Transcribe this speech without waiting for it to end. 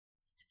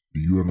The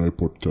UNI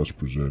podcast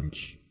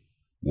presents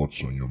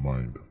What's on Your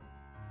Mind.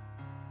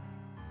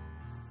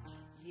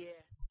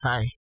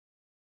 Hi,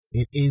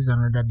 it is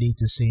another day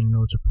to say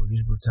no to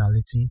police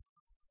brutality.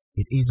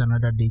 It is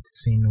another day to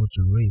say no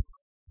to rape.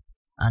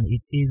 And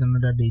it is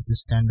another day to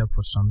stand up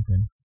for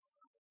something.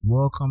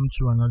 Welcome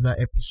to another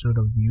episode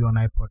of the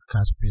UNI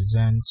podcast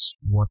presents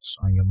What's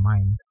on Your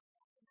Mind.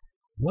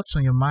 What's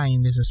on Your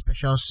Mind is a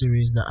special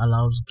series that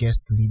allows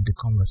guests to lead the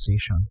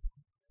conversation.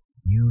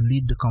 You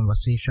lead the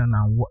conversation,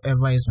 and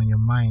whatever is on your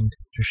mind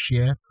to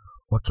share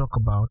or talk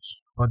about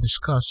or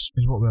discuss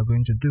is what we're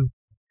going to do.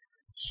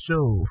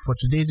 So, for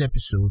today's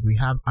episode, we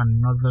have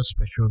another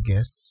special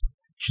guest.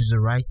 She's a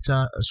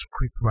writer, a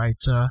script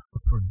writer, a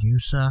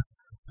producer,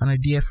 and a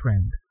dear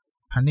friend.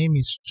 Her name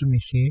is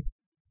Tunmise,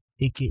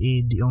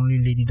 aka the only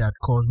lady that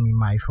calls me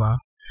Maifa,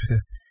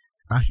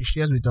 and she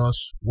shares with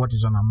us what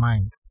is on her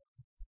mind.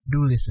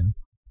 Do listen.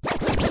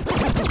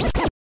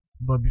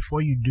 But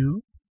before you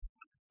do,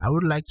 I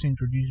would like to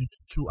introduce you to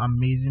two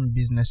amazing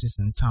businesses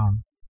in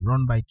town,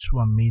 run by two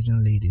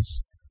amazing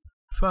ladies.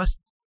 First,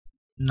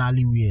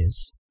 Nali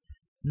Wears.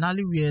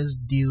 Nali Wears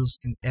deals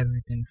in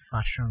everything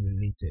fashion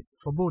related,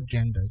 for both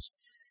genders.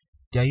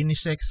 Their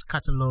unisex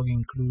catalog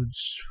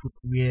includes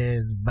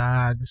footwears,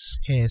 bags,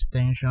 hair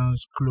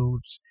extensions,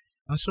 clothes,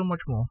 and so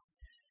much more.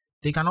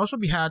 They can also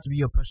be hired to be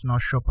your personal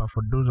shopper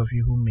for those of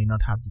you who may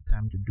not have the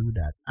time to do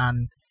that,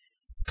 and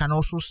can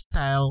also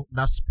style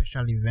that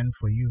special event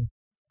for you.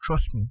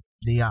 Trust me,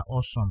 they are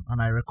awesome,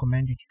 and I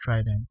recommend you to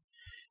try them.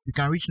 You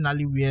can reach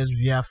Nali Wears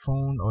via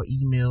phone or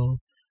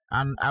email,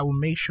 and I will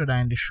make sure that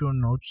in the show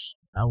notes,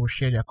 I will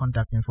share their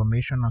contact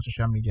information on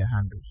social media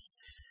handles.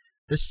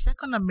 The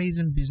second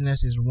amazing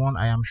business is one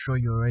I am sure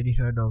you already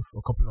heard of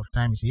a couple of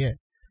times here,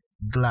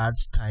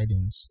 Glad's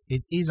Tidings.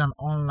 It is an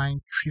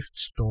online thrift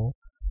store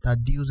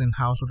that deals in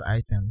household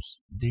items.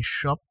 They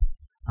shop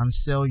and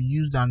sell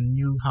used and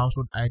new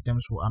household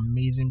items for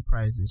amazing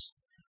prices.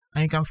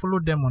 And you can follow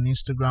them on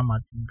Instagram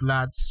at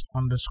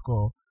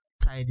glads_tidings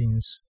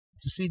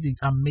to see the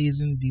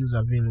amazing deals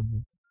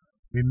available.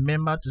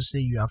 Remember to say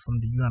you are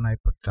from the UNI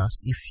podcast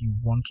if you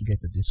want to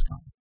get a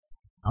discount.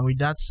 And with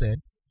that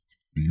said,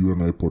 The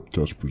UNI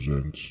podcast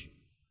presents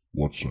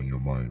What's on Your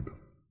Mind.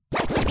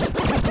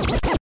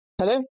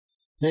 Hello?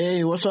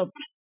 hey, what's up?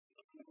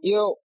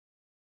 Yo,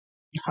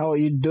 How are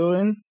you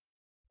doing?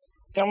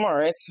 I'm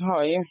alright. How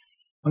are you?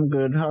 I'm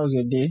good. How's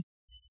your day?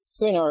 It's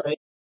going alright.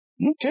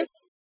 Okay.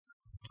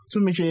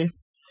 Tunmise,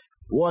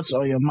 what's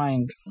on your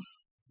mind?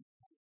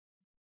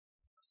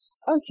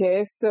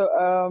 Okay, so,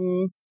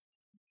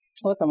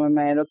 what's on my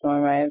mind?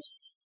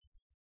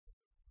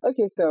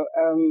 Okay, so,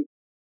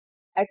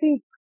 I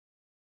think,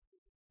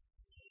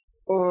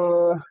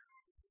 oh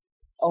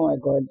my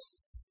god.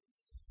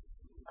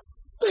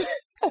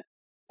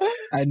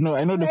 I know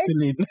the Like,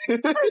 feeling.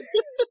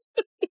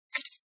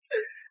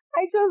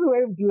 I just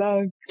went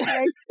blank.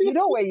 Like, you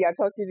know when you're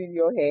talking in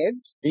your head,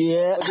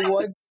 Yeah,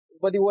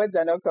 but the words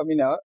are not coming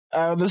out?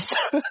 I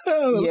understand.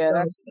 Yeah,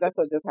 that's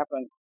what just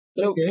happened.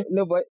 Okay.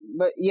 No, but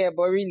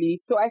really,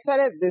 so I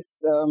started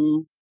this,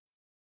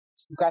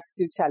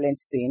 gratitude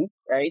challenge thing,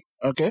 right?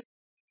 Okay.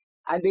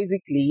 And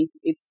basically,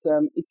 it's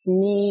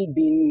me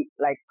being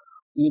like,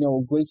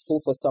 grateful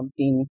for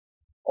something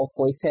or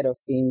for a set of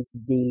things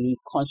daily,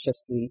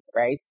 consciously,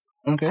 right?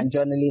 Okay. And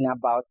journaling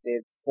about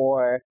it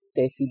for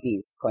 30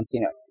 days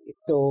continuously.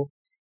 So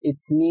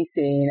it's me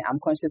saying I'm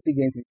consciously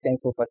going to be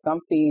thankful for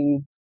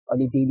something on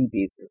a daily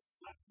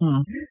basis,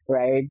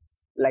 right?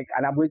 Like,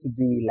 and I'm going to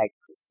do it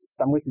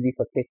so I'm going to do it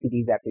for 30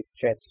 days at a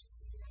stretch.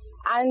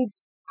 And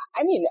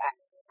I mean,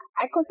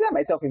 I consider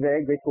myself a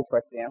very grateful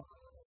person.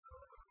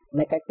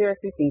 Like, I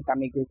seriously think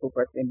I'm a grateful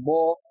person,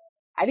 but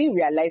I didn't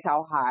realize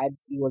how hard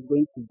it was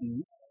going to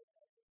be.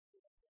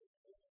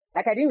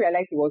 Like, I didn't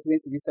realize it was going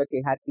to be such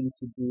a hard thing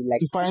to do.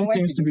 Like, You find when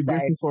things to be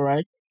grateful for,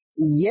 right?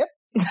 Yep.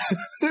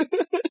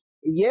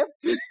 Yep.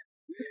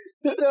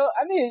 So,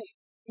 I mean,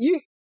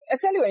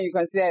 especially when you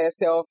consider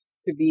yourself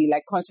to be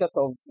like conscious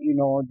of,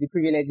 the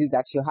privileges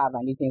that you have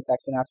and the things that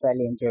you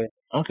naturally enjoy.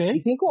 Okay.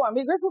 You think, oh, I'm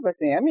a grateful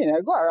person. I mean, I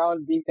go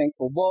around being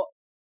thankful, but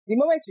the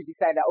moment you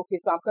decide that, okay,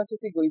 so I'm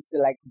consciously going to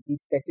like be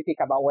specific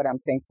about what I'm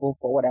thankful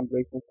for, what I'm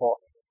grateful for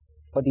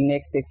the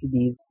next 30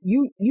 days,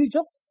 you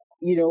just,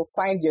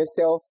 find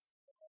yourself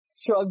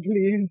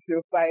struggling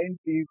to find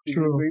things to be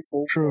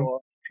grateful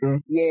for. True.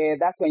 Yeah,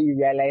 that's when you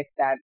realize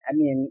that, I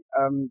mean,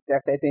 there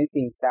are certain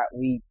things that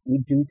we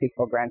do take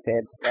for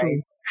granted,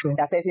 right? True.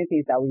 There are certain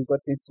things that we've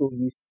gotten so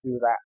used to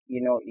that,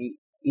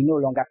 it no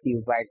longer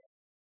feels like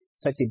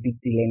such a big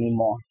deal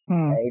anymore,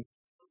 right?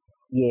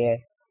 Yeah.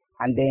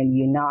 And then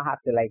you now have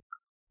to like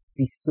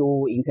be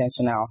so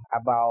intentional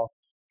about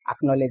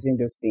acknowledging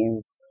those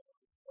things.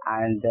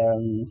 And,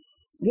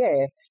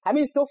 yeah, I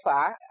mean, so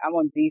far I'm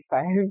on day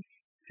 5.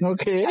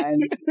 Okay.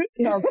 And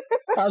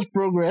That's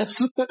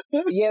progress.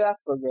 yeah,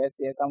 that's progress.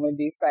 Yes, I'm on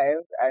day 5,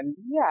 and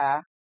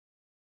yeah.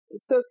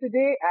 So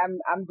today,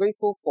 I'm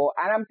grateful for,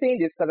 and I'm saying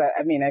this because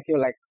I mean I feel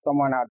like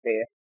someone out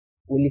there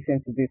will listen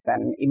to this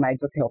and it might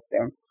just help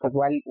them, because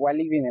while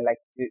living in like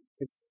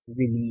this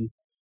really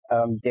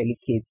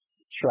delicate,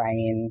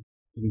 trying,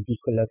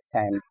 ridiculous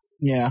times.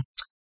 Yeah.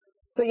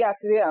 So yeah,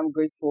 today I'm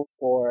grateful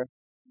for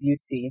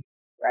beauty,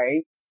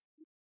 right?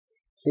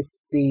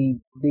 The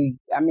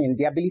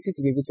ability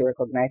to be able to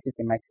recognize it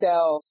in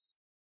myself,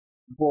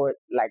 both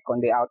like on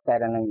the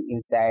outside and on the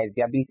inside,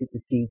 the ability to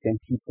see it in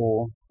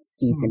people,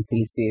 see it in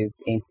places,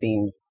 in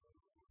things.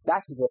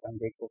 That is what I'm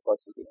grateful for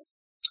today.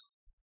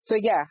 So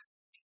yeah,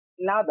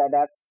 now that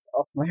that's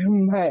off my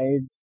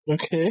mind,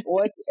 Okay.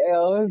 what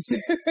else?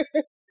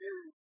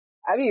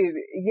 I mean,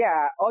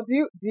 yeah. Or do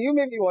you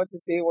maybe want to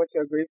say what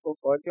you're grateful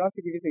for? Do you want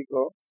to give it a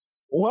go?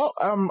 Well,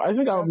 I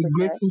think I'll be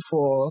grateful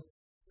for.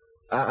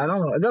 I don't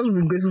know. I'll just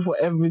be grateful for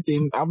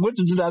everything. I'm going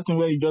to do that thing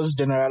where you just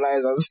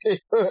generalize and say.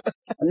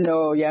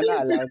 No, you're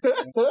not allowed to.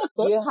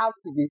 You have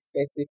to be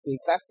specific.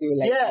 That's the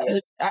like.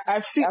 Yeah,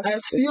 I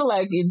feel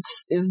like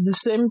it's the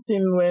same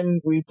thing when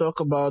we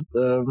talk about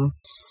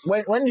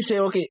when you say,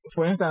 okay,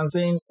 for instance,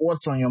 saying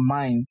what's on your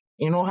mind.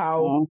 You know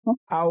how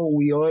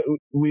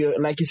we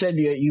like you said,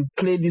 you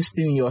play this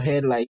thing in your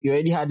head, like you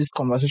already had this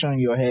conversation in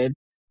your head,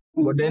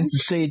 but then to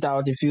say it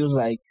out, it feels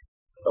like,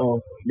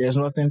 oh, there's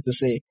nothing to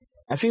say.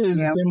 I feel it's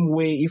the same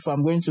way if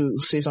I'm going to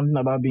say something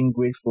about being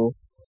grateful.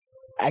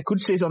 I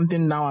could say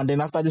something now and then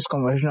after this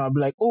conversation, I'll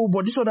be like, oh,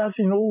 but this other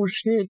thing, oh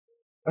shit,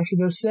 I should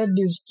have said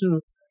this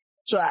too.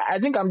 So I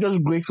think I'm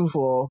just grateful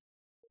for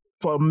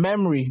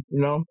memory,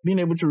 being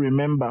able to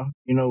remember,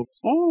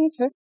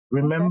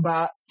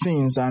 remember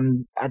things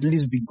and at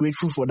least be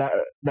grateful for that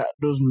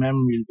those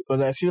memories,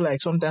 because I feel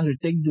like sometimes we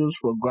take those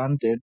for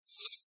granted.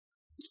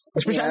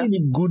 Especially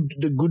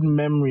the good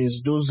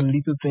memories, those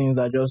little things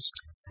that just,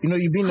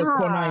 you be in a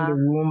corner in the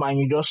room and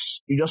you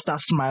just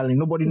start smiling.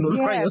 Nobody knows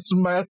why you're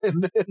smiling.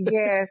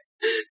 Yes.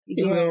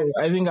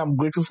 I think I'm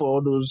grateful for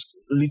all those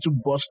little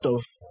bursts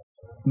of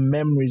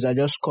memories that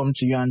just come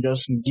to you and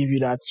just give you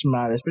that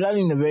smile,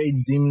 especially in a very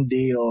dim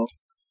day or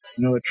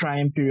a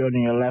trying period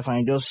in your life,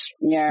 and you just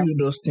feel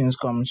those things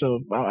come. So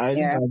I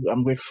think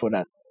I'm grateful for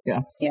that.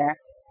 Yeah.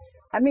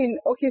 I mean,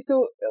 okay,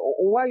 so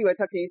while you were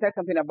talking, you said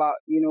something about,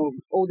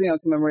 holding on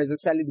to memories,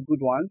 especially the good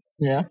ones.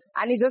 Yeah.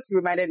 And it just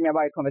reminded me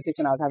about a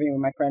conversation I was having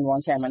with my friend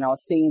one time, and I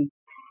was saying,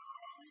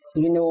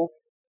 we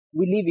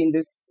live in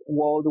this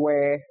world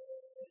where,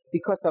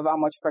 because of how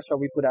much pressure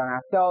we put on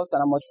ourselves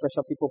and how much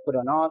pressure people put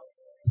on us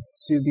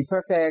to be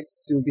perfect,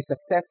 to be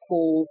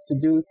successful, to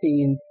do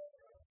things,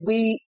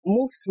 we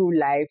move through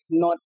life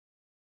not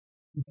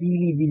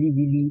really, really,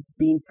 really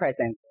being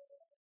present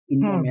in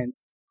moments.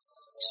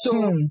 So,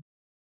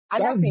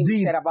 another thing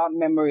you said about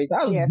memories.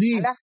 That's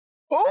deep.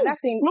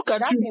 Look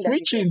at you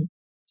preaching.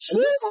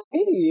 Look at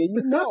me,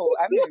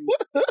 I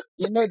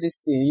mean, this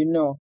thing,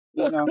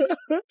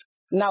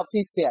 Now,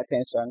 please pay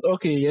attention.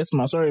 Okay, yes,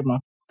 ma. Sorry, ma.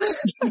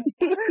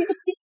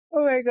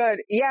 Oh my God.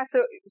 Yeah, so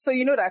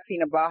that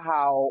thing about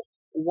how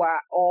we're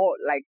all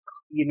like,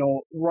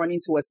 running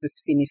towards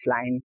this finish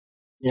line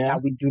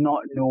that we do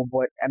not know,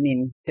 but I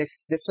mean,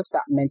 there's just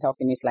that mental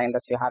finish line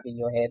that you have in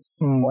your head,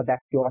 or that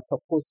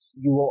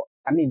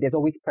there's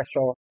always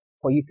pressure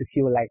for you to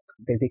feel like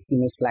there's a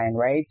finish line,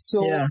 right?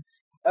 So,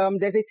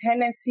 there's a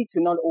tendency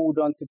to not hold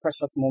on to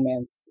precious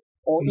moments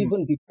or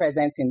even be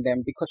present in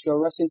them because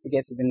you're rushing to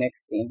get to the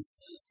next thing.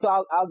 So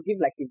I'll give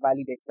like a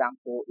valid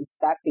example. It's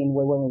that thing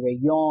where when we were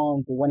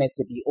young, we wanted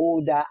to be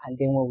older, and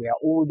then when we are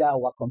older,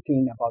 we're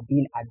complaining about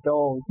being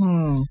adults.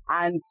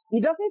 And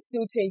it doesn't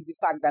still change the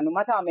fact that no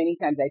matter how many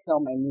times I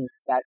tell my niece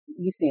that,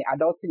 listen,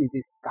 adulting is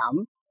a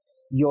scam,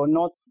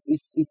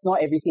 it's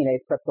not everything that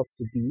is prepped up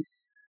to be.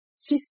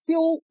 She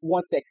still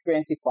wants to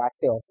experience it for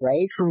herself,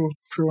 right?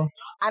 True.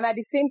 And at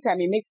the same time,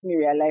 it makes me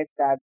realize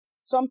that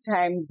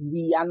sometimes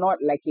we are not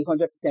like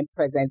 100%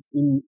 present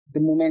in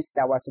the moments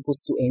that we're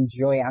supposed to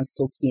enjoy and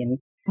soak in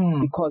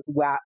because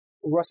we're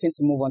rushing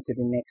to move on to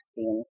the next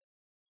thing.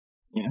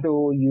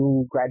 So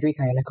you graduate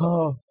and you're like,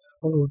 oh,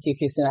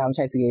 okay, so now I'm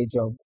trying to get a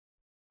job.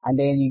 And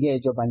then you get a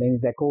job and then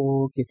it's like,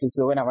 oh, okay,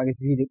 so when am I going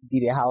to be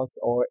the house?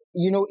 Or,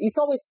 it's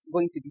always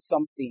going to be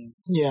something.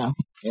 Yeah.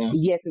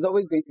 Yes, it's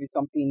always going to be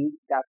something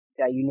that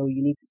you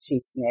need to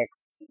chase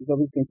next. It's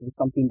always going to be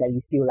something that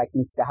you feel like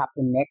needs to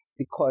happen next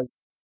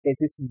because there's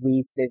this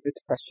weight, there's this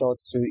pressure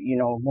to,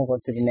 move on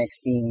to the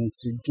next thing,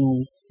 to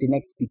do the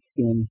next big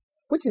thing,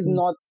 which is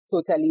not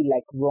totally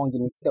like wrong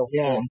in itself.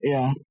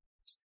 Yeah.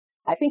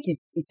 I think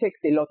it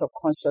takes a lot of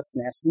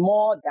consciousness,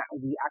 more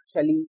than we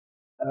actually,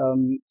 are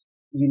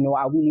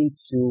willing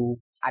to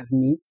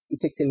admit. It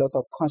takes a lot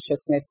of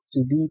consciousness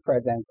to be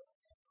present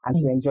and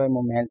to enjoy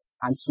moments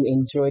and to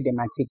enjoy them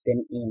and take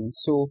them in.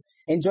 So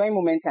enjoying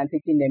moments and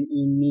taking them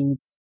in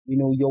means,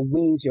 your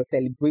wins, you're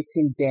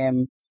celebrating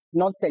them,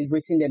 not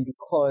celebrating them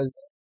because,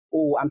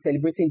 I'm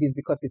celebrating this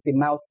because it's a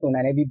milestone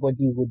and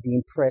everybody would be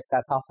impressed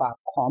at how far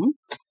I've come.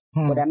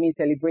 But I mean,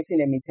 celebrating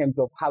them in terms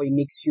of how it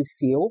makes you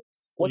feel,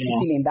 what you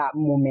feel in that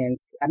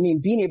moment. I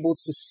mean, being able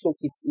to soak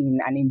it in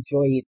and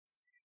enjoy it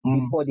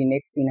before the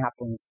next thing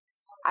happens.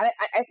 And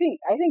I think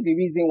the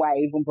reason why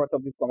I even brought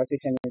up this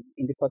conversation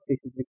in the first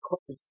place is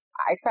because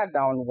I sat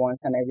down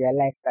once and I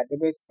realized that there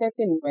were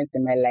certain moments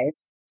in my life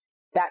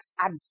that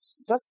had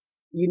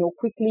just,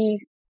 quickly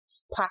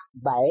passed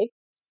by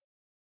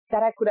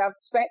that I could have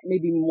spent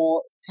maybe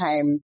more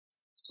time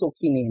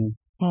soaking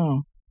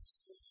in.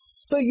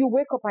 So you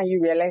wake up and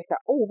you realize that,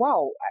 oh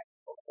wow,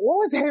 what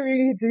was I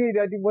really doing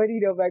on the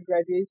morning of my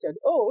graduation?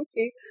 Oh,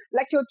 okay.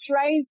 Like you're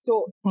trying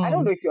so, I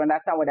don't know if you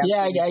understand what I'm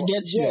saying. Yeah, I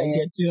get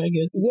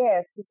you.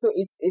 Yes. So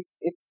it's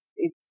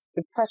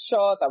the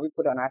pressure that we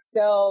put on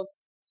ourselves.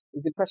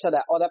 It's the pressure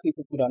that other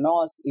people put on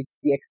us. It's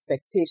the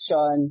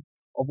expectation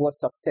of what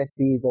success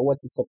is or what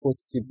it's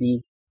supposed to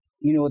be,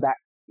 that,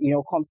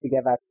 comes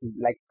together to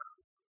like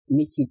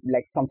make it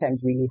like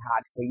sometimes really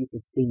hard for you to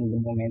stay in the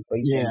moment, for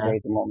you to enjoy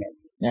the moment.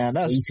 Yeah,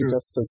 that's for you true. to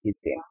just soak it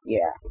in.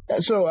 Yeah.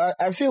 So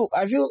I feel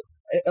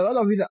a lot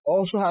of it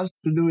also has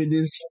to do with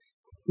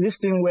this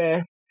thing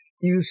where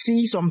you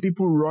see some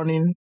people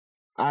running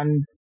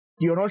and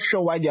you're not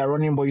sure why they are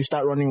running, but you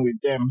start running with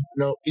them.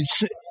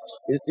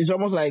 It's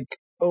almost like,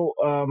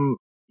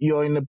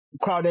 you're in a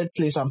crowded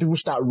place and people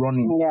start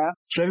running. Yeah.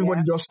 So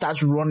everybody just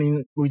starts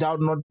running without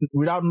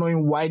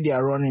knowing why they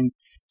are running.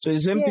 So the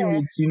same thing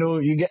with,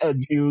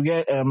 you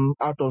get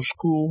out of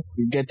school,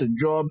 you get a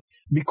job,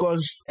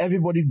 because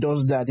everybody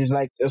does that. It's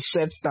like a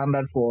set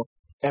standard for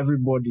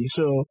everybody.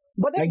 So,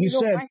 but then, like you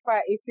said,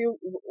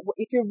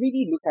 if you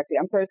really look at it,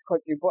 I'm sorry to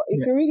cut you, but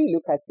if you really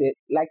look at it,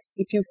 like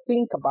if you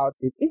think about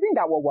it, isn't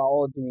that what we're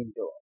all doing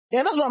though?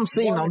 Yeah, that's what I'm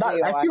saying now.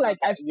 I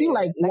feel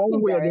like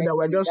one way or the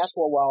other, that's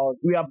what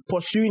we are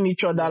pursuing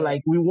each other.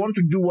 Like we want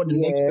to do what the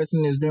next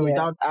person is doing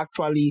without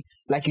actually,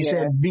 like you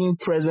said, being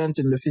present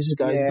in the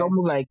physical. It's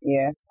almost like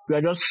we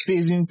are just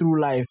phasing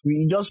through life.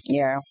 We just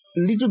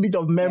little bit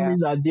of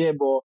memories are there,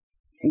 but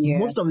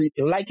most of it,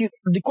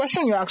 the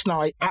question you asked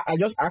now, I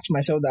just asked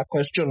myself that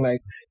question,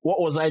 like, what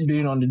was I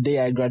doing on the day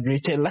I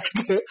graduated? Like,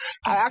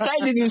 I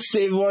actually didn't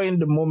savor in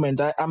the moment.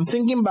 I'm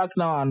thinking back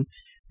now, and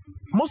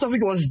most of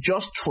it was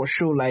just for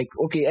show. Like,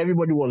 okay,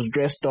 everybody was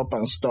dressed up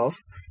and stuff,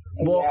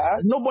 but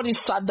nobody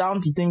sat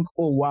down to think,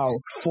 oh wow,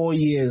 4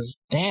 years,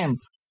 damn,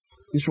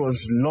 this was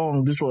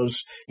long. This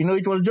was,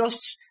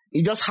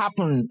 it just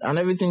happened and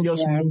everything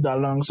just moved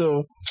along.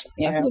 So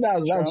I think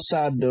that's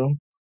sad though.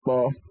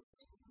 But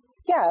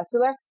so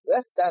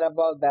let's start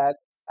about that.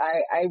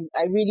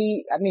 I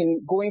really,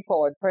 going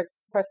forward,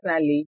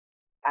 personally,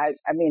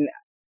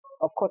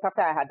 of course,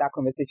 after I had that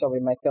conversation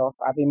with myself,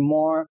 I've been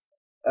more,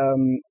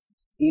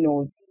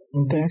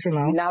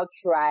 intentional. You now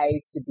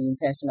try to be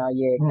intentional.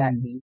 Yeah,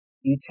 exactly.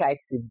 You try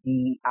to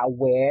be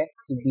aware,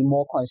 to be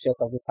more conscious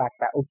of the fact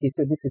that, okay,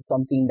 so this is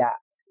something that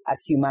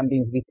as human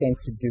beings we tend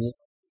to do.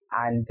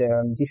 And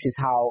this is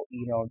how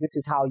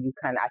you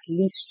can at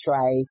least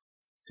try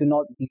to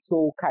not be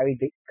so carried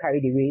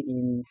away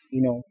in,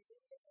 you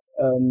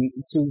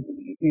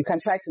can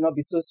try to not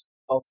be so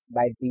swept up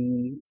by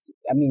the,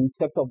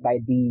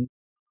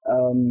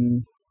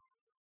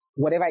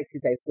 whatever it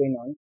is that is going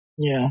on.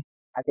 Yeah.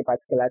 At a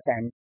particular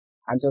time,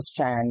 and just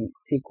try and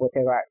take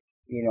whatever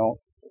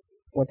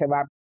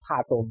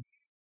part of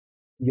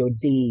your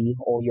day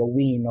or your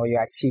win or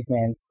your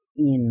achievement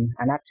in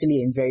and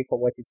actually enjoy it for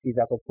what it is,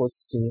 as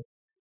opposed to,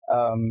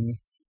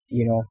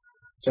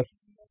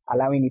 just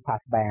allowing it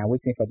pass by and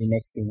waiting for the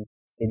next thing.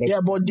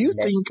 But do you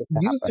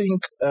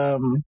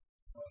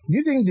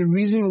think the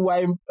reason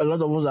why a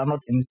lot of us are not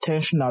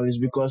intentional is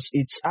because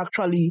it's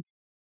actually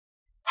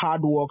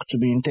hard work to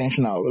be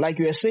intentional? Like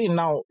you were saying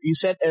now, you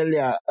said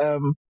earlier,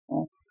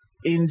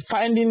 in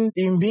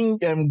being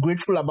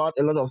grateful about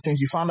a lot of things,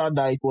 you found out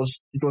that it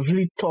was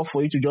really tough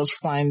for you to just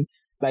find,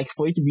 like,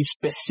 for you to be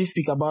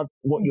specific about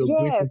what you're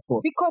grateful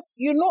for. Because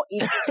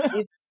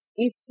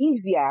it's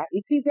easier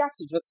to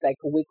just like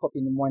wake up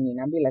in the morning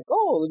and be like,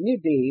 oh, new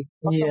day,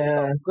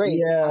 awesome,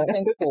 great, I'm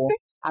thankful,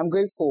 I'm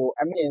grateful.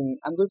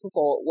 I'm grateful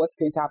for what's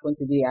going to happen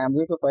today, and I'm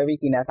grateful for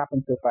everything that's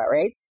happened so far,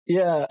 right?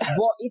 Yeah.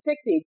 But it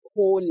takes a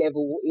whole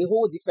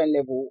different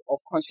level of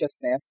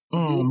consciousness to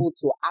be able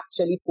to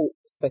actually put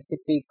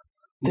specific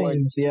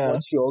words to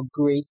what you're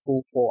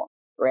grateful for,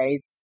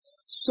 right?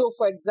 So,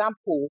 for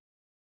example,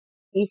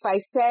 if I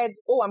said,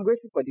 oh, I'm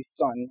grateful for the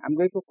sun, I'm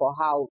grateful for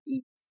how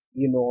it,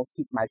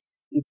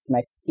 it's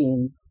my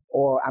skin,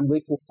 or I'm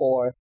grateful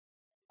for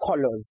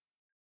colors,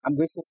 I'm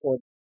grateful for,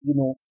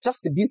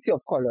 just the beauty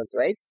of colors,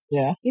 right?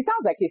 Yeah. It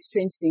sounds like a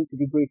strange thing to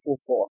be grateful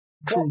for.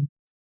 True.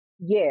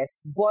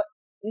 But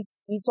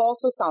it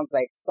also sounds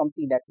like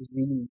something that is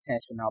really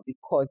intentional,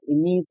 because it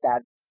means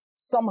that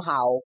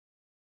somehow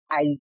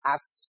I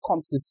have come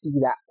to see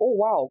that, oh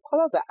wow,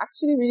 colors are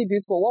actually really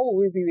beautiful. What would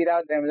we be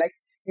without them? Like,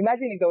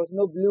 imagine if there was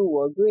no blue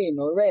or green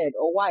or red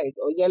or white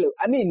or yellow.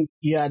 The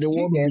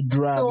world would be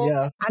drab.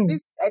 And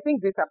I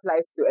think this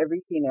applies to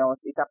everything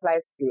else. It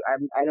applies to,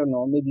 I don't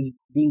know, maybe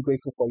being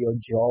grateful for your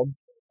job.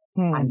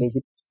 And there's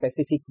a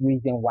specific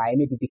reason why.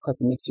 Maybe because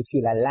it makes you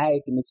feel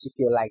alive. It makes you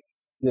feel like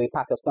you're a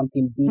part of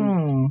something big.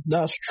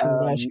 That's true.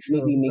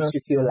 Maybe it makes you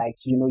feel like,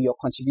 you're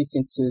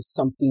contributing to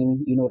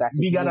something, that is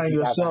bigger than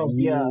yourself.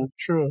 Yeah,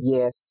 true.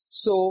 Yes.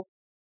 So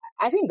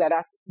I think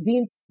that's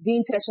the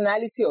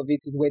intentionality of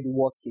it is where the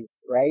work is,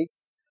 right?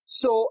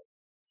 So,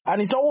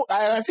 and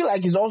I feel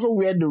like it's also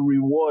where the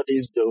reward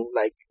is, though.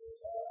 Like,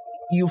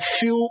 you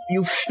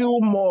feel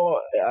more,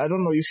 I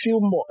don't know, you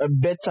feel more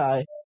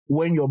better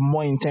when you're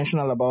more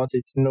intentional about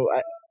it.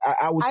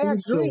 I would I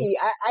think agree.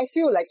 so. I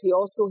feel like it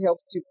also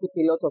helps you put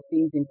a lot of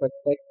things in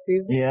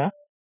perspective. Yeah.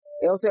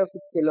 It also helps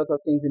you put a lot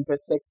of things in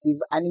perspective,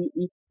 and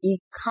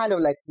it kind of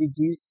like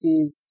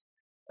reduces,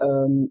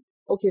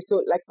 okay,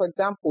 so like for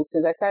example,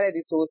 since I started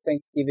this whole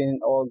Thanksgiving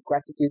or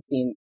gratitude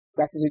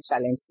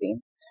challenge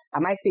thing,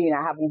 am I saying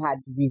I haven't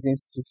had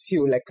reasons to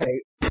feel like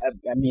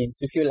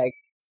to feel like,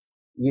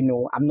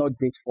 I'm not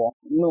grateful?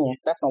 No,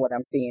 that's not what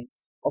I'm saying.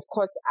 Of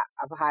course,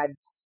 I've had,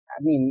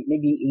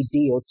 maybe a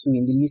day or two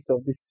in the midst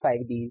of these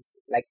 5 days,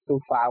 like so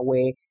far,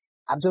 where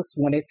I've just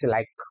wanted to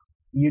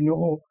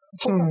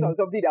focus on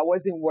something that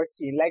wasn't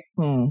working. Like,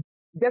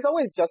 there's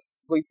always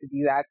just going to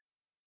be that,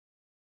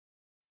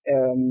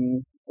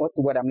 what's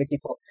the word I'm looking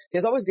for?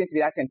 There's always going to be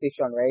that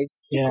temptation, right?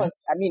 Yeah. Because,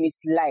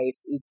 it's life.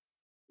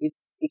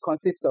 It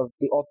consists of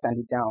the ups and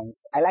the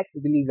downs. I like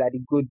to believe that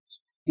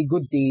the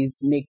good days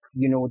make,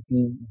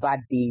 the bad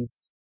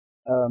days,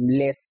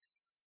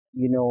 less,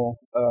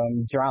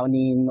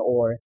 drowning,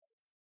 or,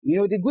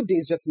 the good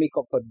days just make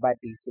up for the bad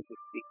days, so to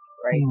speak,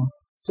 right?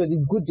 So the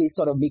good days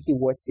sort of make it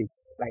worth it.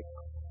 Like,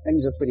 let me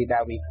just put it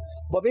that way.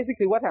 But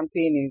basically what I'm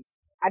saying is,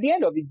 at the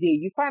end of the day,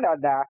 you find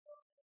out that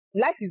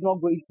life is not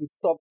going to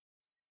stop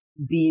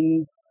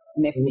being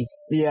messy.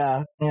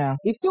 Yeah.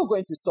 It's still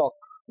going to suck.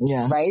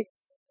 Yeah. Right?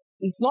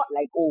 It's not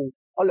like, all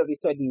of a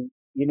sudden,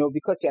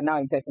 because you're now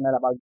intentional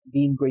about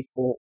being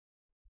grateful,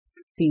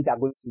 things are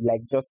going to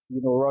like just,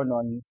 run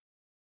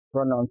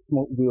on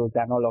smooth wheels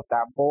and all of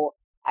that. But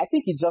I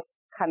think it just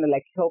kind of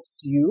like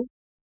helps you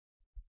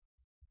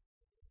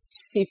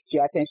shift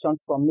your attention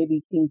from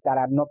maybe things that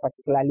are not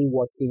particularly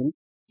working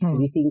to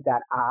the things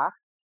that are,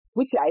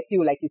 which I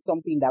feel like is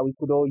something that we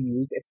could all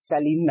use,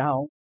 especially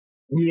now.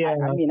 Yeah.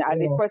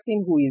 As a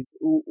person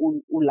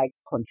who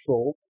likes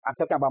control, I'm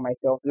talking about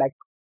myself, like,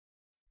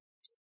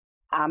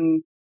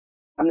 I'm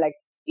like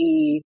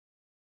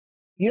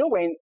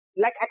when,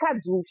 like, I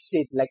can't do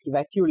shit, like, if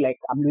I feel like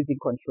I'm losing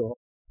control.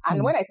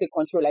 And when I say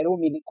control, I don't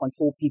mean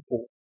control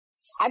people.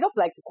 I just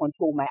like to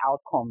control my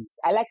outcomes.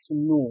 I like to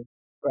know,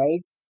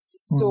 right?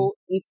 So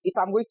if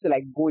I'm going to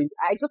like go into,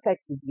 I just like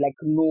to like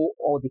know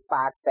all the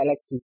facts. I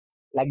like to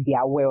like be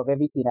aware of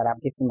everything that I'm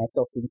getting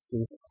myself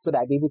into, so that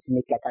I'll be able to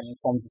make like an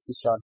informed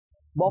decision.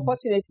 But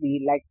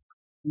unfortunately, like,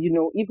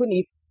 even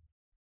if,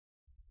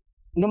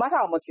 no matter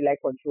how much you like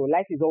control,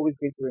 life is always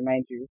going to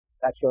remind you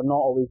that you're not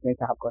always going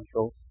to have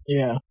control.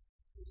 Yeah.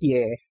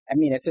 Yeah.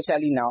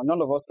 Especially now,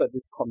 none of us saw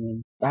this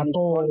coming. And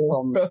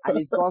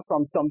it's gone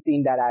from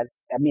something that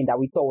that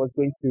we thought was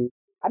going to,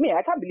 I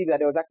can't believe that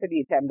there was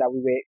actually a time that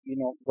we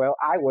were,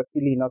 I was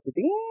silly enough to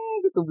think,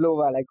 this will blow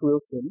over like real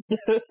soon.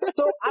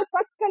 So I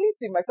practically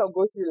see myself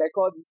go through like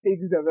all the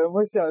stages of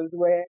emotions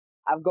where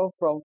I've gone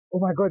from, oh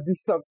my God,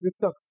 this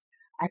sucks.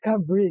 I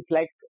can't breathe.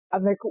 Like,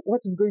 I'm like,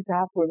 what is going to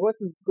happen? What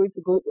is going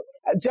to go?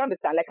 Do you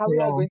understand? Like, are we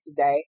all going to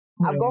die?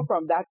 I've gone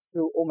from that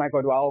to, oh my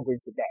God, we're all going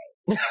to die.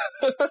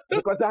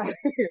 because I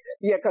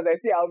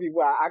see how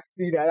people are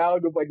acting and how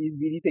nobody's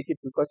really taking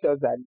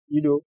precautions and,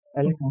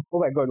 like, oh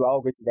my God, we're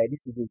all going to die.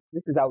 This is it.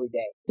 This is how we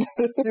die.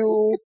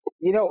 So,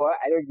 you know what?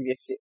 I don't give a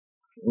shit.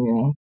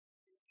 Yeah.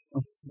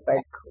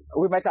 Like,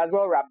 we might as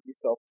well wrap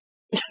this up.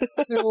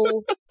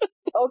 So,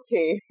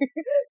 okay.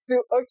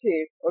 So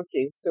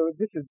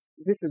this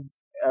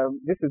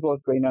is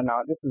what's going on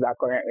now. This is our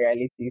current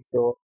reality.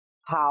 So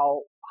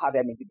how do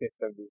I make the best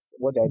of this?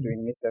 What do I do in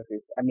the midst of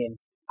this?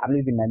 I'm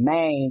losing my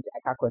mind. I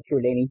can't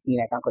control anything.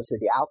 I can't control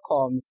the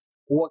outcomes.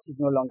 Work is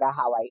no longer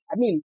how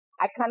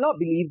I cannot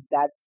believe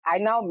that I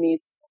now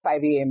miss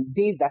 5 a.m.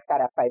 days that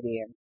start at 5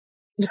 a.m.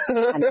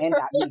 and end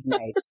at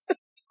midnight.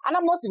 And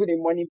I'm not even a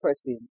morning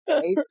person,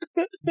 right?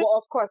 But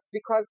of course,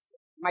 because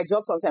my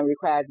job sometimes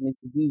requires me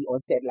to be on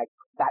set like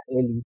that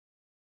early,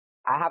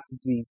 I have to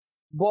do it.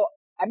 But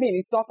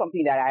it's not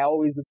something that I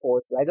always look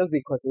forward to. I just do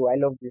it because I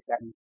love this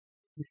and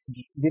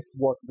this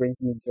work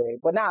brings me joy.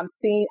 But now I'm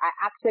saying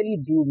I actually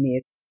do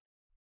miss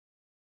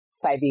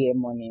 5 a.m.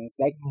 mornings,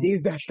 like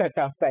days that start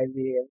at 5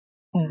 a.m.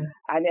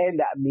 and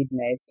end at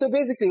midnight. So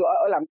basically,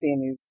 all I'm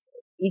saying is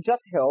it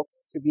just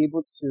helps to be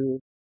able to,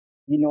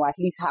 at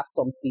least have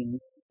something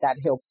that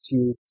helps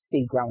you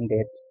stay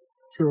grounded,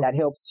 that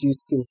helps you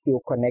still feel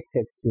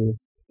connected to,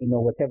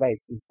 whatever it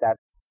is that,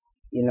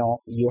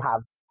 you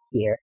have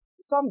here.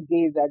 Some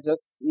days are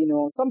just,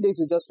 some days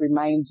will just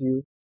remind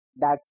you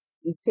that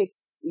it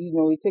takes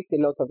a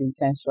lot of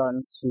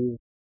intention to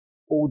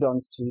hold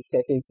on to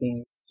certain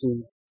things,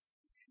 to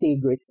stay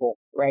grateful,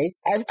 right?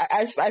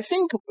 I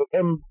think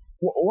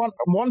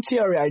one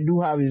theory I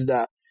do have is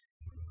that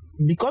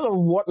because of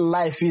what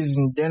life is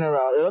in general,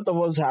 a lot of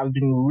us have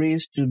been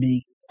raised to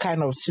be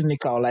kind of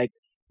cynical. Like,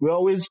 we're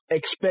always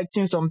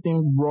expecting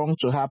something wrong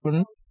to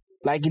happen.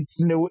 Like, it's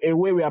in a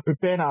way we are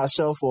preparing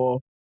ourselves for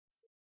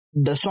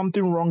there's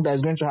something wrong that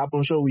is going to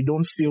happen, so we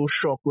don't feel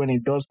shocked when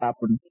it does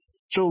happen.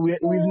 So we've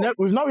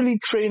not really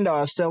trained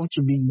ourselves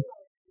to be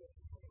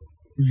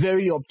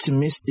very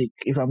optimistic,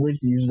 if I'm going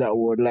to use that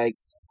word. Like,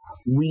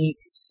 we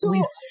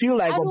feel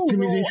like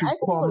optimism should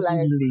come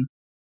easily.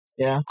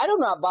 Yeah. I don't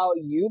know about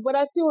you, but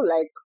I feel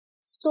like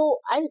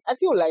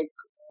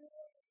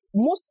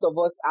most of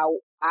us are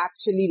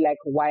actually like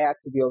wired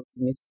to be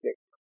optimistic.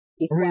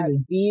 If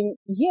Really?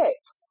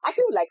 I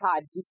feel like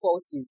our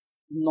default is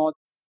not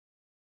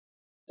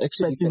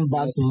Expecting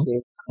bad things.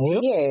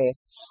 Yep. Yeah,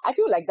 I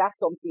feel like that's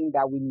something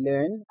that we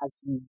learn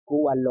as we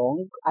go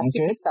along, as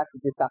people start to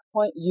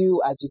disappoint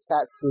you, as you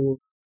start to,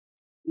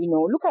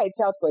 look at a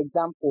child, for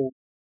example.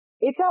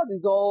 A child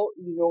is all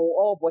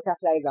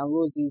butterflies and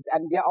roses,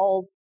 and they're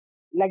all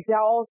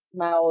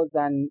smiles,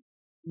 and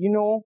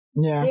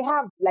they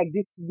have like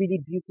this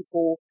really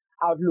beautiful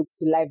outlook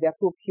to life. They're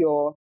so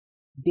pure.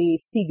 They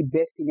see the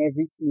best in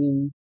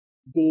everything.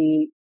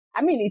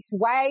 It's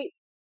why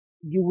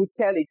you would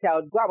tell a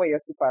child, go and wear your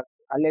slippers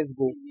and let's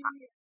go,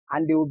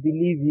 and they will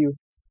believe you.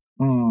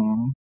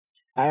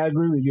 I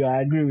agree with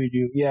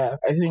you. Yeah,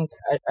 I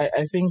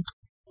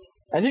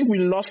think we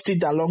lost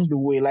it along the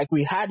way. Like,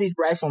 we had it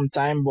right from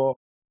time, but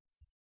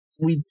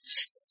with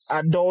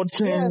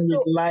adulting,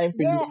 with life,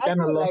 we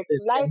kind of lost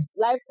it.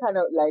 Life kind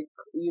of like,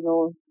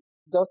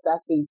 does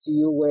that thing to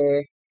you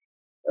where,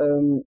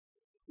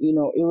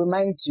 it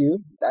reminds you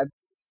that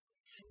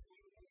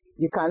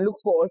you can look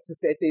forward to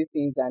certain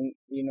things, and,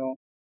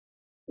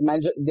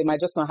 they might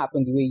just not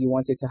happen the way you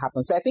want it to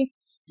happen. So I think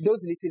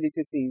those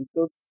little things,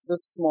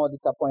 those small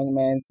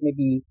disappointments,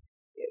 maybe,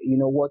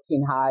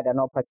 working hard and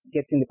not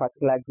getting the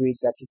particular grades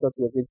that you thought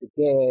you were going to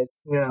get.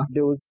 Yeah.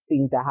 Those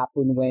things that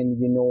happen when,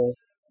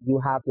 you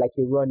have like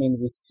a run-in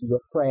with your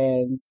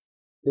friends.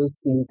 Those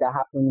things that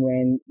happen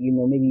when,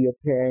 maybe your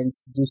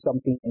parents do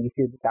something and you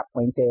feel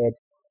disappointed,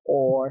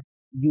 or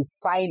you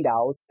find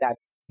out that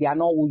they are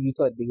not who you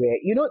thought they were.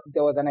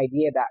 There was an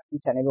idea that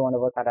each and every one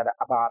of us had about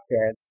our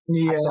parents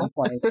at some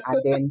point,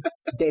 and then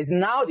there's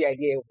now the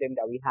idea of them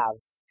that we have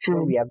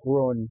when we are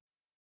grown.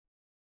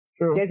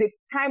 True. There's a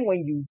time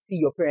when you see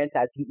your parents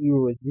as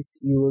heroes, these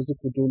heroes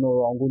who do no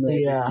wrong, who know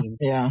everything.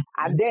 Yeah.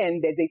 And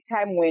then there's a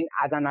time when,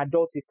 as an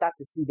adult, you start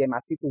to see them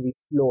as people with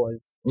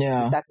flaws.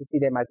 Yeah. You start to see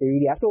them as they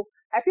really are. So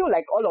I feel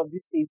like all of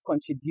these things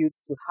contribute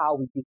to how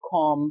we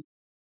become,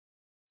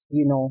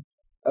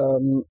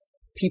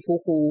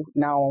 people who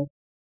now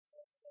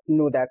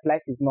know that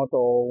life is not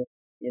all,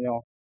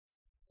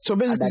 So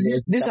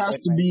basically, this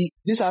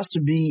has to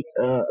be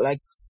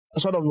like a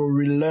sort of a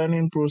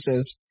relearning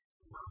process,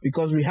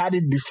 because we had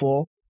it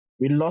before,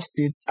 we lost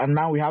it, and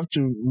now we have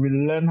to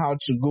relearn how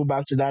to go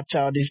back to that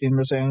childish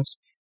innocence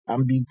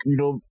and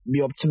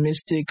be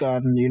optimistic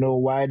and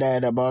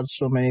wide-eyed about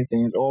so many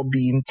things, or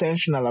be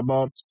intentional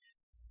about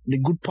the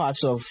good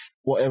parts of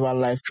whatever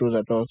life throws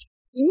at us.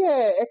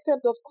 Yeah,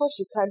 except of course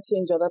you can't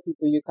change other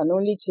people. You can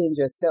only change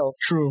yourself.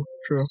 True.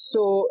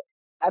 So,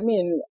 at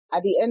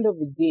the end of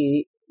the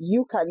day,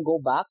 you can go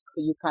back.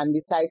 You can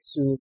decide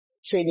to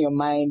train your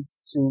mind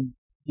to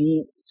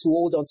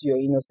hold on to your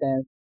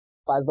innocence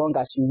for as long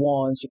as you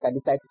want. You can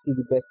decide to see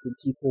the best in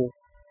people.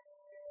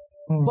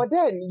 But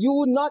then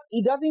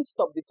it doesn't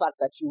stop the fact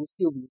that you will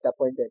still be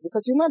disappointed,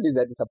 because human beings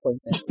are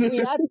disappointed.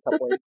 We are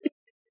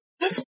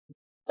disappointed.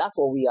 That's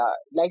what we are.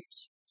 Like,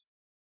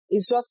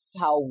 it's just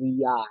how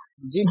we are.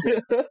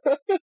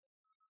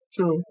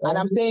 True. And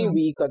I'm saying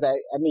we because I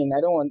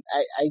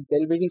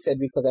deliberately said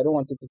we because I don't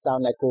want it to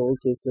sound like, oh,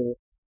 okay, so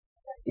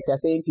if you're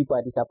saying people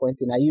are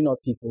disappointing, are you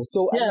not people?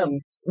 So yeah,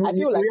 I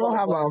feel like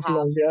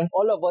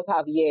all of us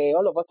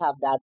have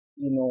that,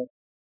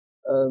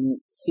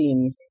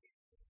 thing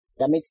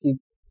that makes it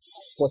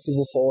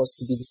possible for us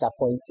to be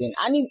disappointing.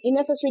 And it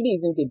necessarily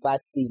isn't a bad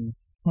thing,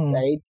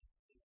 right?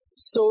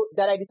 So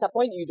that I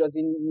disappoint you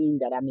doesn't mean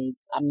that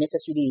I'm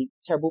necessarily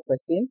a terrible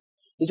person.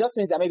 It just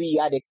means that maybe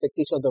you had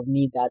expectations of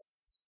me that,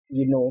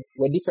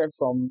 were different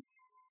from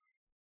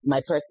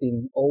my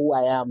person or who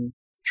I am.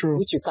 True.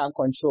 Which you can't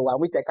control and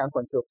which I can't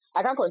control.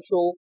 I can't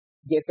control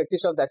the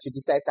expectations that you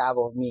decide to have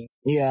of me.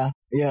 Yeah.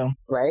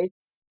 Right?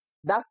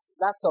 That's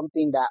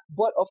something that,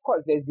 but of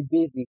course there's the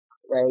basic,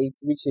 right?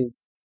 Which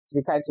is to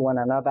be kind to one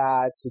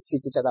another, to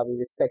treat each other with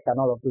respect and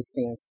all of those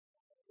things.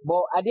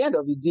 But at the end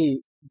of the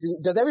day,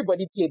 does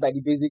everybody play by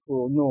the basic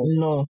rule?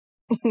 No.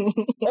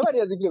 Everybody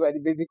doesn't play by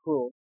the basic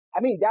rule.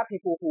 There are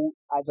people who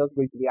are just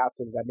going to be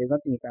assholes and there's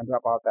nothing you can do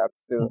about that.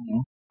 So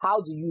how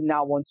do you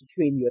now want to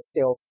train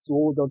yourself to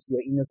hold on to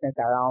your innocence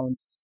around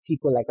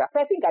people like that?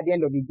 So I think at the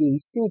end of the day, it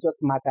still just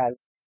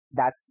matters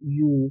that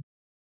you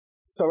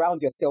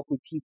surround yourself with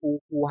people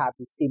who have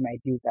the same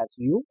ideals as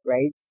you,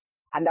 right?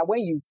 And that when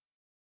you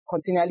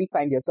continually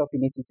find yourself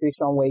in a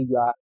situation where you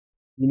are,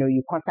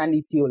 you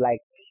constantly feel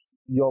like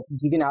you're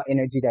giving out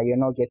energy that you're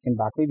not getting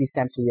back, maybe it's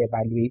time to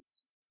reevaluate.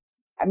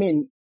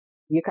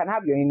 You can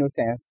have your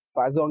innocence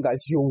for as long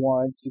as you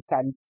want. You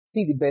can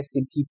see the best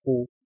in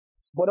people.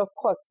 But of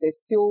course, there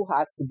still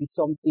has to be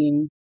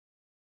something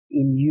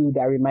in you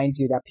that reminds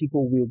you that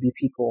people will be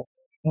people.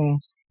 Do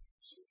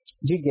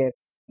you get?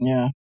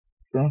 Yeah.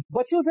 Sure.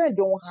 But children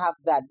don't have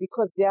that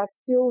because they are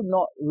still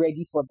not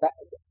ready for that.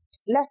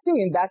 They're still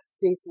in that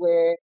space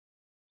where,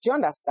 do you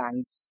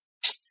understand?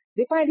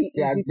 They find it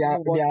easy to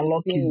move on. They are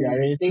lucky.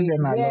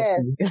 Children are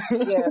lucky.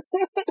 Yes.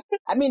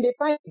 They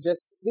find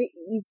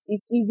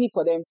it's easy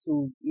for them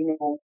to,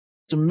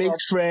 to make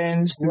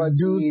friends, to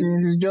do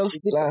things. It's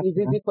just it's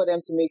easy for them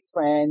to make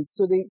friends.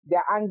 So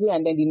they're angry,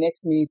 and then the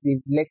next minute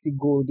they've let it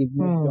go. They've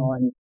moved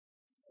on.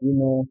 You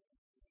know.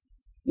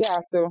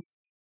 Yeah. So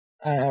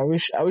I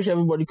wish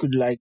everybody could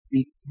like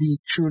be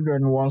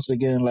children once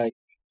again. Like,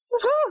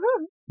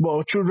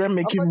 well, children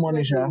making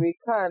money. We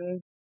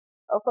can.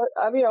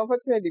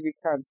 Unfortunately, we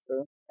can't.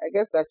 So I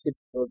guess that shit's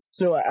good.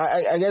 So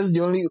I guess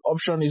the only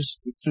option is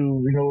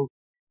to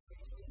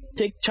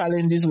take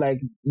challenges like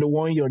the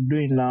one you're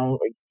doing now.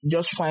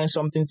 Just find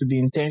something to be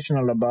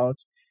intentional about,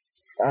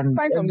 and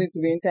find something to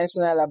be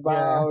intentional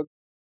about. Yeah.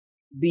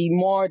 Be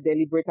more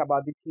deliberate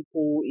about the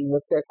people in your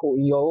circle,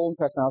 in your own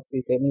personal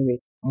space anyway.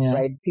 Yeah.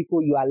 Right?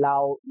 People you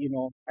allow,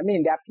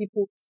 there are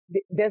people,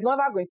 there's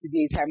never going to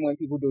be a time when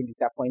people don't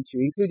disappoint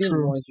you, including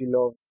the ones you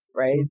love,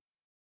 right?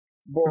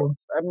 But,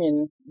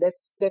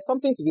 there's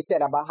something to be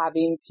said about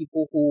having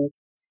people who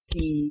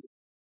see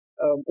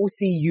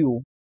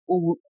you,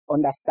 who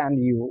understand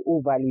you,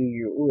 who value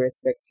you, who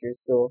respect you.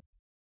 So,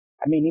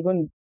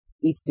 even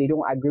if they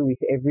don't agree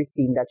with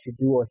everything that you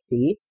do or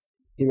say,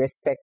 they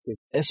respect it.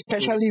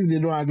 Especially if they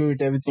don't agree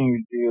with everything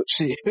you do.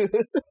 See.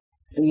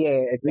 Yeah,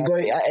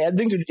 exactly. Because I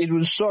think it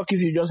will suck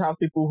if you just have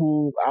people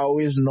who are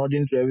always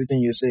nodding to everything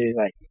you say,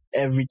 like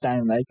every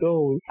time. Like,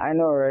 oh, I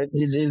know, right?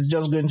 It's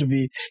going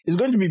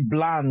to be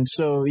bland.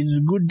 So it's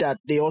good that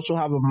they also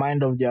have a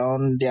mind of their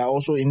own. They are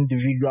also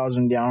individuals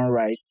in their own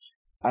right.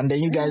 And then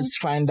you guys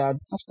find that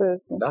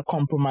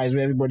compromise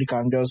where everybody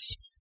can just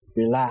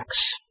relax.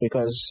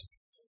 Because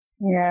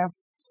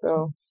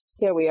so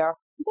here we are.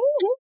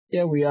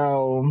 Here we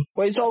are.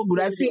 But it's all good.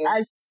 I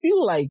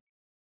feel like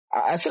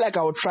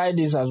I will try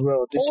this as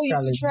well. You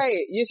should try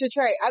it. You should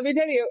try it. I've been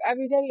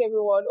telling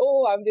everyone,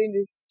 I'm doing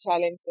this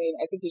challenge thing.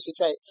 I think you should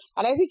try it.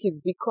 And I think it's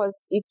because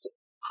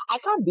I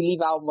can't believe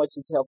how much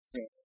it helped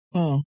me.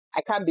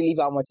 I can't believe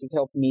how much it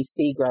helped me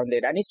stay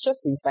grounded. And it's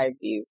just been 5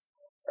 days,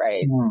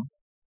 right?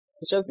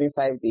 It's just been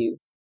 5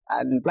 days.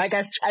 And like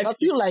I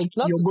feel like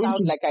not you're to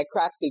sound like I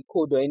cracked the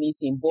code or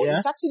anything, but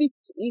it's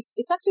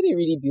actually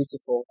really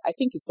beautiful. I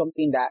think it's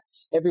something that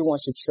everyone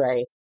should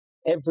try.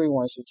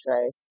 Everyone should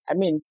try.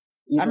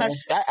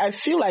 I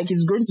feel like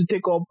it's going to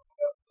take up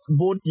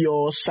both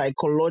your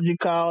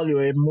psychological,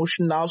 your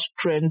emotional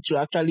strength to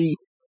actually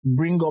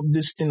bring up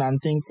this thing and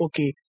think,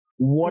 okay,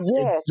 what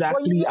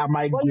exactly am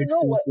I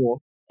grateful for?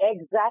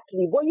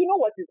 Exactly. But you know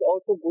what it's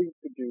also going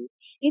to do?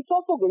 It's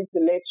also going to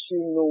let you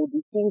know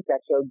the things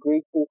that you're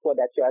grateful for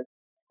that you have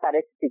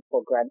started to take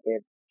for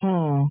granted.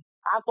 And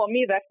for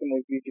me, that's the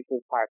most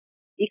beautiful part.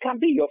 It can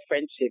be your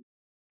friendship.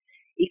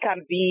 It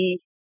can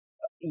be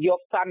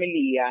your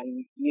family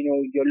and,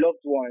 your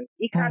loved ones.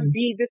 It can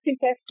be the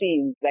simplest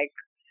things. Like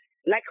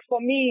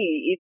for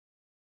me, it's,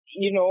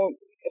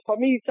 for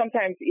me,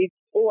 sometimes it's,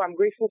 I'm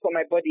grateful for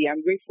my body.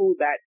 I'm grateful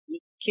that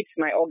it keeps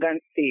my organs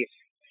safe.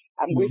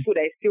 I'm grateful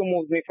that it still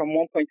moves me from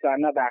one point to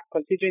another,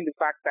 considering the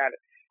fact that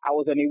I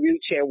was on a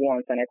wheelchair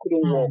once and I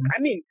couldn't walk.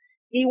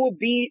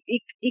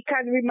 It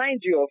can remind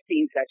you of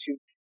things that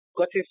you've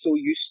gotten so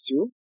used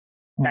to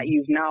that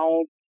you've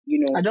now,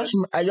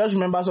 I just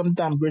remember something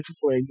I'm grateful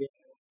for again.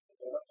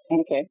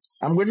 Okay.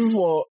 I'm grateful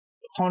for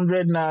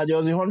 100 now. There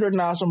was 100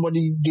 now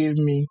somebody gave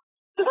me.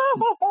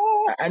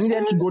 I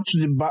needed to go to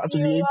the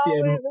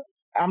ATM.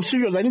 I'm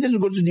serious. I needed to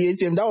go to the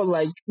ATM. That was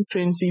like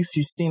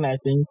 2015, I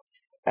think.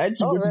 I had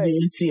to go to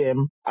the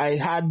ATM. I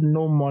had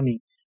no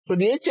money. So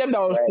the ATM that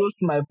was close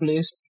to my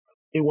place,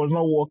 it was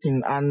not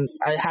working, and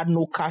I had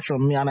no cash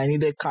on me, and I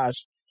needed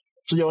cash.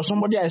 So there was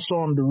somebody I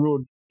saw on the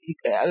road. He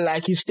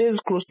stays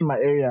close to my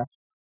area.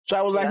 So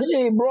I was like,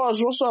 hey,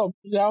 bros, what's up?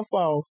 How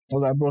far? I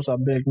was like, bros, I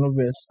beg, no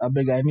verse. I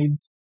beg, I need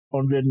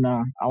 100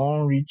 now. I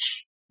won't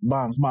reach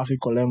bank, Mafi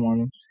collect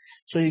money.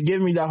 So he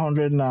gave me that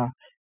 100 now.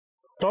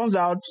 Turns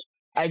out,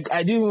 I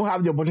didn't even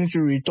have the opportunity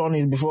to return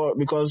it before,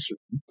 because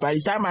by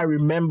the time I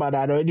remembered,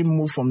 I'd already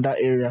moved from that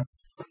area.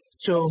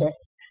 So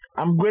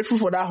I'm grateful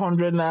for that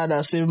 100 now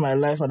that saved my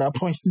life at that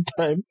point in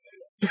time.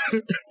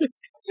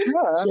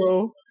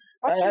 So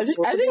I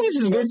think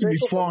this is going to be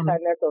fun.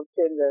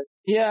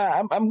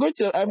 Yeah, I'm going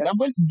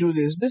to do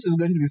this. This is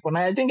going to be fun.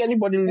 I think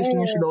anybody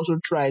listening should also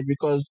try it,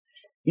 because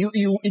it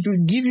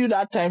will give you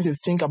that time to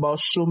think about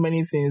so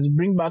many things,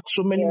 bring back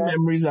so many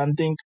memories, and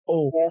think,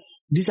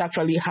 this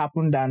actually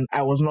happened and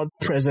I was not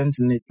present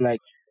in it. Like,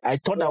 I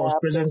thought I was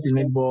present in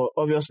it, but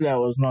obviously I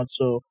was not.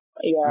 So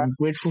I'm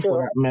grateful for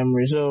that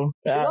memory. So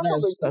that's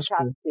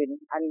cool. And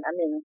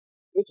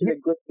which is a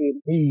good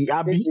thing. We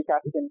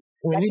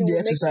need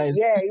the exercise.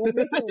 It will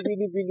make you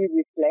really, really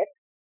reflect.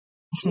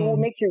 It will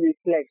make you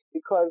reflect,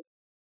 because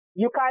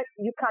you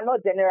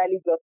cannot generally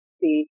just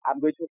say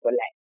I'm grateful for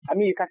life.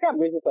 You can say I'm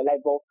grateful for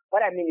life, but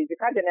what I mean is you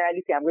can't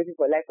generally say I'm grateful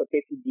for life for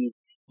 30 days.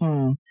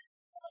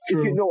 If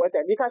you know what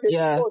I mean. You can't say,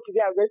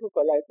 today I'm grateful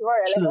for life.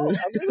 Tomorrow you're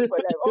like, I'm grateful for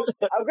life.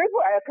 I'm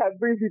grateful I can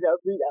breathe in and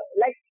breathe out.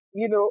 Like,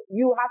 you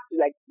have to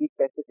be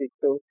specific.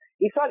 So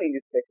it's all in the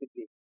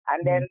specific.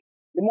 And then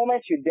the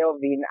moment you delve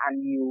in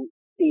and you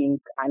think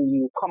and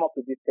you come up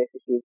with this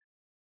specific,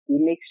 it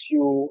makes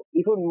you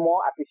even more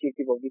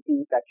appreciative of the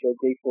things that you're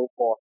grateful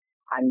for.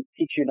 and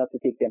teach you not to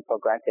take them for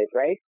granted,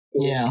 right?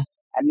 So, Yeah.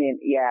 I mean,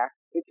 yeah,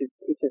 which is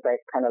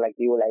like kind of like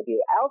the whole idea.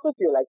 I also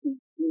feel like he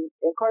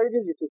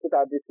encourages you to put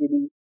out this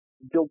really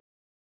dope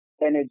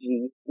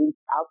energy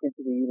out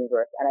into the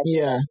universe, and I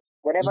feel like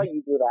whenever you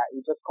do that,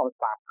 it just comes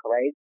back,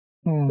 right?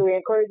 So it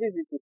encourages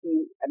you to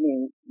see, I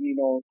mean, you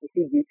know, to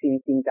see beauty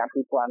in things and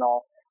people and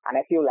all. And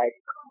I feel like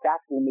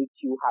that will make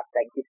you have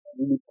like this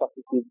really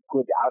positive,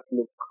 good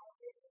outlook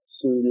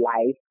to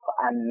life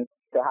and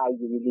to how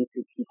you relate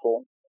to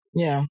people.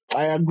 Yeah,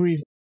 I agree.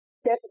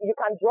 You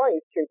can draw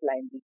a straight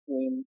line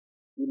between,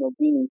 you know,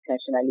 being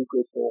intentionally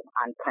grateful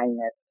and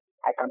kindness.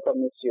 I can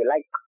promise you.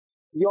 Like,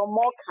 you're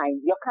more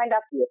kind, you're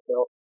kinder to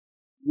yourself.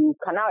 You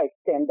can now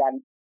extend that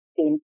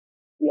same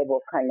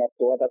level of kindness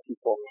to other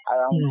people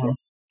around you.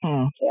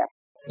 Yeah.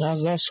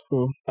 That's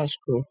cool. That's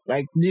cool.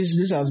 Like, this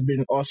has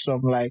been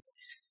awesome. Like,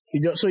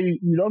 you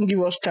don't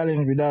give us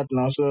challenge with that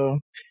now. So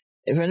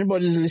if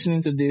anybody's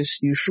listening to this,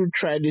 you should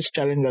try this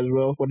challenge as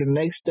well for the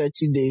next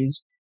 30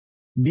 days.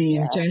 Be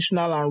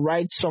intentional and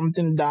write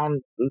something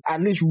down.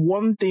 At least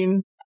one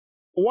thing.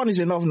 One is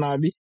enough,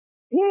 Nabi.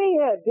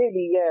 Yeah,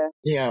 daily, yeah.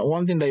 Yeah,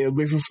 one thing that you're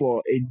grateful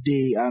for a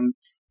day, and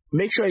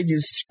make sure it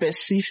is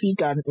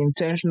specific and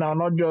intentional,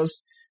 not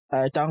just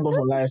thank God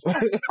for life.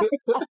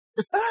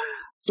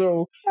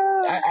 So,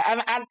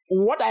 and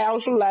what I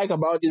also like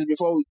about this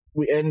before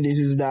we end this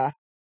is that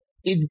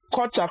it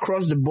cuts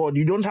across the board.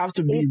 You don't have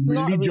to be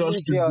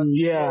religious to do.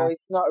 Yeah, no,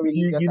 it's not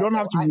religious. You don't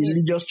have to be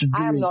religious to do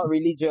it. I'm not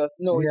religious.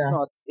 No,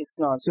 it's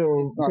not.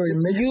 So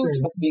it's you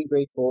just being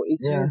grateful.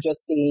 It's you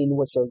just saying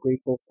what you're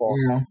grateful for.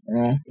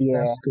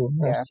 Yeah.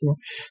 That's cool.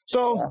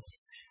 So,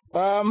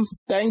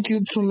 thank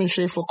you,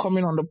 Tunmise, for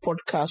coming on the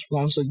podcast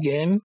once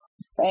again.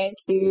 Thank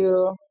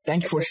you.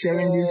 Thank you for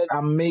sharing this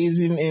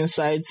amazing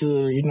insight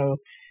to, you know,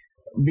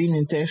 being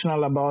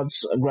intentional about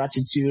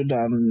gratitude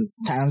and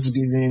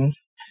Thanksgiving.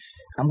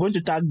 I'm going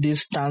to tag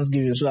this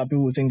Thanksgiving so that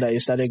people will think that you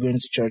started going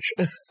to church.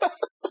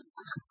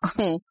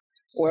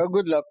 Well,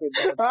 good luck with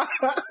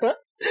that.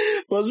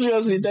 But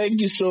seriously, thank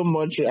you so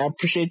much. I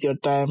appreciate your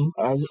time,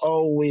 as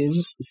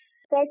always.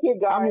 Thank you,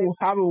 guys.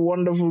 Have a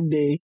wonderful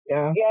day.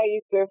 Yeah,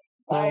 you too.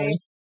 Bye.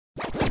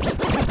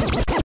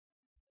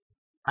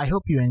 I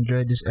hope you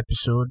enjoyed this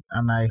episode,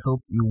 and I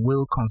hope you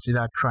will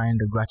consider trying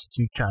the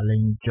gratitude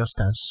challenge just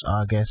as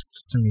our guest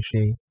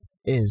Tunmise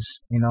is,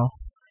 you know.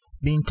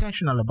 Be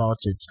intentional about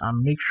it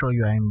and make sure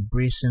you are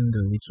embracing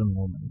the little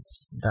moments.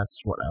 That's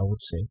what I would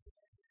say.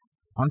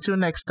 Until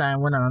next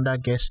time, when another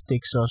guest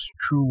takes us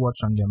through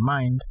what's on their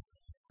mind,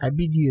 I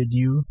bid you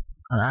adieu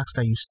and ask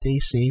that you stay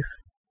safe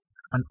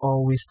and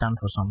always stand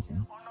for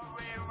something.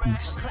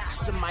 Peace.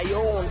 Class of my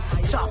own,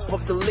 top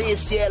of the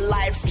list, yeah,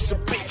 life is a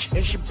bitch,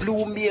 and she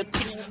blew me a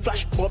kiss,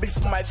 flash Bobby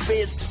from my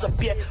face,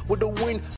 disappear with the wind.